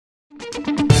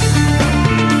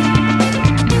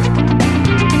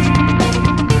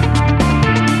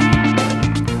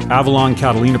Avalon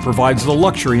Catalina provides the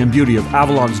luxury and beauty of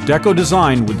Avalon's deco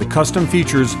design with the custom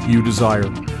features you desire.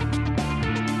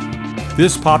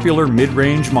 This popular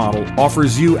mid-range model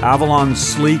offers you Avalon's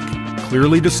sleek,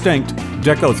 clearly distinct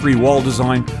Deco 3 wall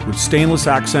design with stainless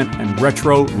accent and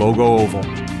retro logo oval.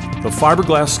 The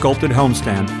fiberglass sculpted helm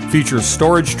stand features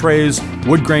storage trays,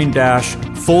 wood grain dash,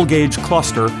 full gauge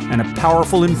cluster, and a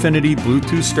powerful Infinity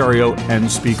Bluetooth stereo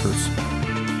and speakers.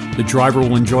 The driver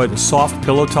will enjoy the soft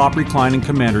pillow top reclining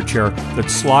commander chair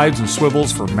that slides and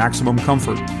swivels for maximum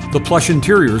comfort. The plush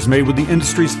interior is made with the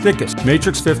industry's thickest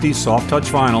Matrix 50 soft touch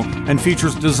vinyl and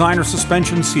features designer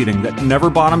suspension seating that never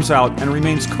bottoms out and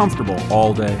remains comfortable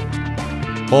all day.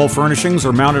 All furnishings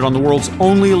are mounted on the world's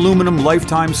only aluminum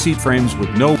lifetime seat frames with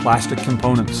no plastic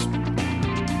components.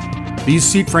 These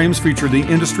seat frames feature the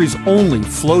industry's only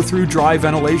flow-through dry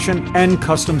ventilation and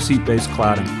custom seat-based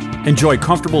cladding. Enjoy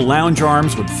comfortable lounge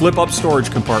arms with flip-up storage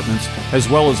compartments, as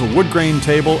well as a wood grain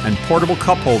table and portable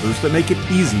cup holders that make it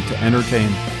easy to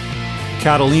entertain.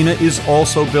 Catalina is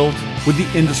also built with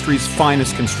the industry's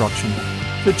finest construction.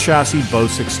 The chassis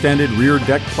boasts extended rear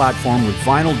deck platform with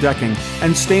vinyl decking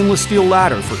and stainless steel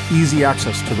ladder for easy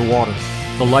access to the water.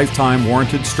 The lifetime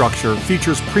warranted structure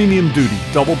features premium-duty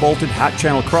double-bolted hat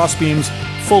channel crossbeams,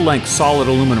 full-length solid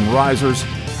aluminum risers,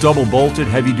 double-bolted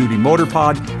heavy-duty motor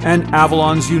pod, and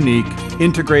Avalon's unique,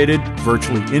 integrated,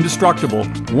 virtually indestructible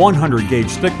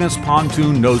 100-gauge thickness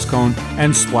pontoon nose cone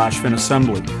and splash fin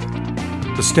assembly.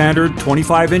 The standard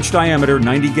 25-inch diameter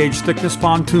 90-gauge thickness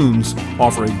pontoons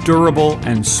offer a durable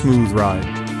and smooth ride.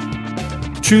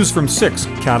 Choose from 6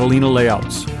 Catalina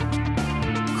layouts.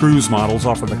 Cruise models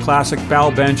offer the classic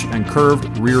bow bench and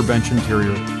curved rear bench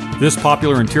interior. This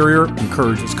popular interior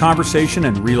encourages conversation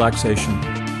and relaxation.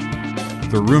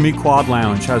 The roomy quad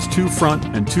lounge has 2 front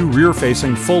and 2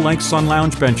 rear-facing full-length sun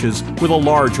lounge benches with a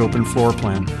large open floor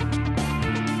plan.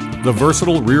 The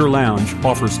versatile rear lounge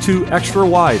offers 2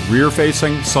 extra-wide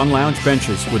rear-facing sun lounge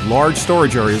benches with large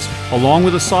storage areas along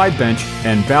with a side bench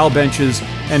and bow benches,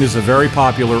 and is a very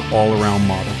popular all-around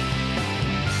model.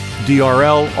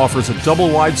 DRL offers a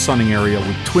double-wide sunning area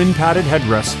with twin padded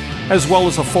headrests, as well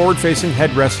as a forward-facing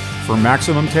headrest for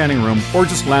maximum tanning room or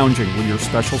just lounging with your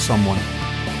special someone.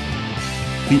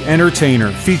 The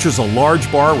Entertainer features a large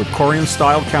bar with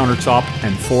Korean-style countertop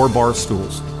and 4 bar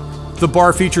stools. The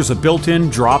bar features a built-in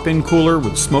drop-in cooler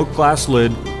with smoked glass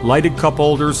lid, lighted cup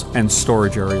holders, and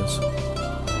storage areas.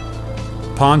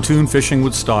 Pontoon fishing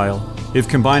with style. If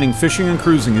combining fishing and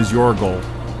cruising is your goal,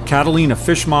 Catalina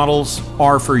fish models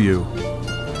are for you.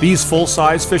 These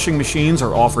full-size fishing machines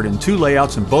are offered in 2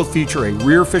 layouts and both feature a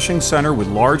rear fishing center with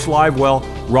large live well,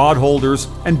 rod holders,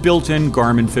 and built-in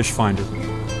Garmin fish finder.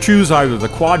 Choose either the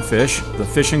Quad Fish, the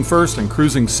Fishing First and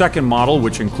Cruising Second model,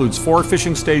 which includes 4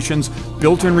 fishing stations,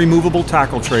 built-in removable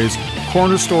tackle trays,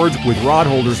 corner storage with rod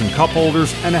holders and cup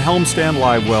holders, and a helm stand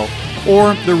live well,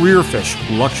 or the Rear Fish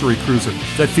Luxury Cruiser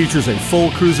that features a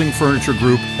full cruising furniture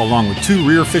group along with 2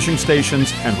 rear fishing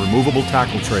stations and removable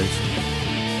tackle trays.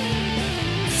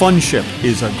 Fun Ship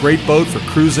is a great boat for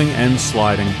cruising and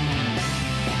sliding.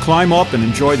 Climb up and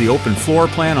enjoy the open floor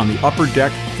plan on the upper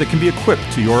deck that can be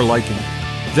equipped to your liking.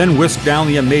 Then whisk down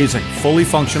the amazing, fully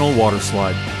functional water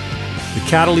slide. The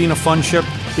Catalina Fun Ship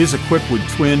is equipped with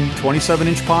twin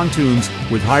 27-inch pontoons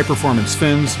with high-performance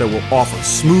fins that will offer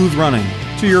smooth running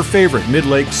to your favorite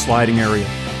mid-lake sliding area.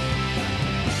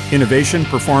 Innovation,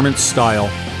 performance, style.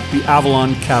 The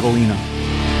Avalon Catalina.